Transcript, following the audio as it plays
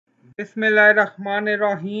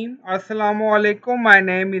Bismillahirrahmanirrahim. Assalamu alaikum. My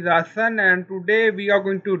name is Hassan and today we are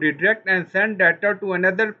going to redirect and send data to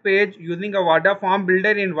another page using Avada form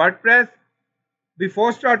builder in WordPress.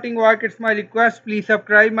 Before starting work, it's my request, please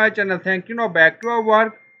subscribe my channel. Thank you. Now back to our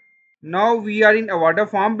work. Now we are in Avada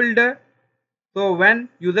form builder. So when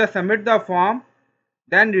user submit the form,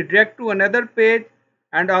 then redirect to another page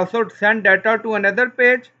and also send data to another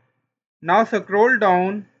page. Now scroll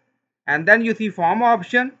down and then you see form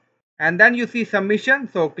option and then you see submission,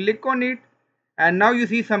 so click on it and now you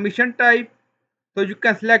see submission type, so you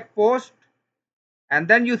can select post and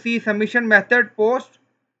then you see submission method post,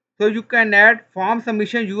 so you can add form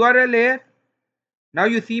submission URL here. Now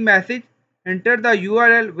you see message, enter the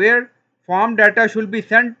URL where form data should be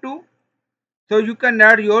sent to, so you can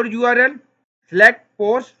add your URL, select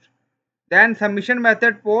post, then submission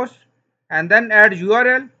method post and then add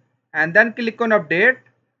URL and then click on update.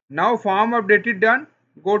 Now form updated done.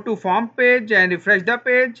 Go to form page and refresh the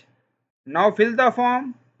page. Now fill the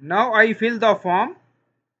form. Now I fill the form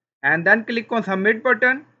and then click on submit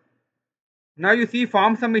button. Now you see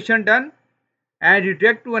form submission done and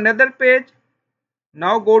redirect to another page.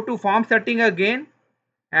 Now go to form setting again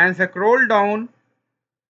and scroll down.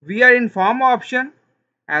 We are in form option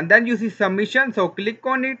and then you see submission, so click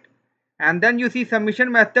on it and then you see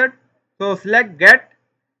submission method, so select get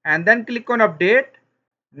and then click on update.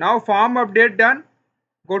 Now form update done.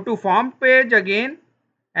 Go to form page again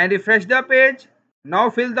and refresh the page.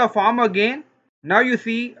 Now fill the form again. Now you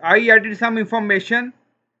see I added some information,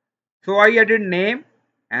 so I added name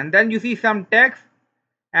and then you see some text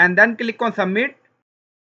and then click on submit.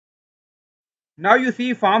 Now you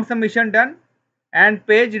see form submission done and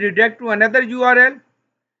page redirect to another URL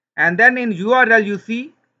and then in URL you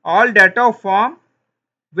see all data of form.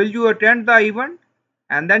 Will you attend the event?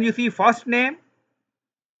 And then you see first name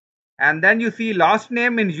and then you see last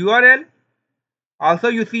name in URL. Also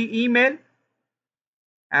you see email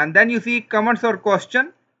and then you see comments or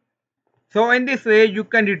question. So in this way you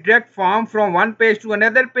can redirect form from one page to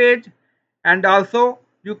another page and also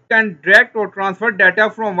you can direct or transfer data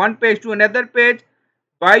from one page to another page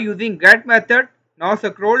by using get method. Now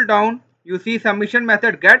scroll down, you see submission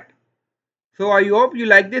method get. So I hope you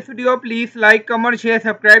like this video. Please like, comment, share,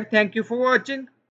 subscribe. Thank you for watching.